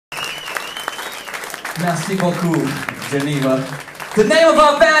Merci beaucoup, Geneva. The name of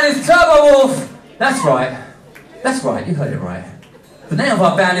our band is Turbowolf. That's right. That's right, you heard it right. The name of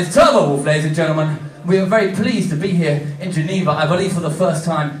our band is Turbowolf, ladies and gentlemen. We are very pleased to be here in Geneva, I believe for the first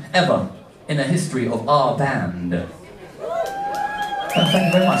time ever in the history of our band. Thank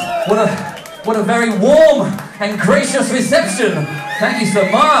you very much. What a very warm and gracious reception. Thank you so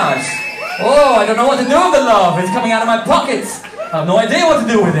much. Oh, I don't know what to do with the love. It's coming out of my pockets. I have no idea what to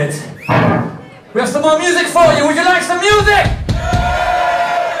do with it. We have some more music for you. Would you like some music?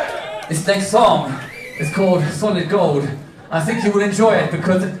 This next song is called Solid Gold. I think you will enjoy it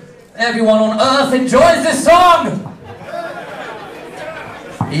because everyone on Earth enjoys this song.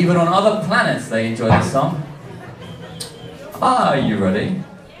 Even on other planets they enjoy this song. Are you ready?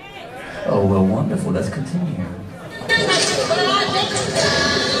 Oh, well, wonderful. Let's continue.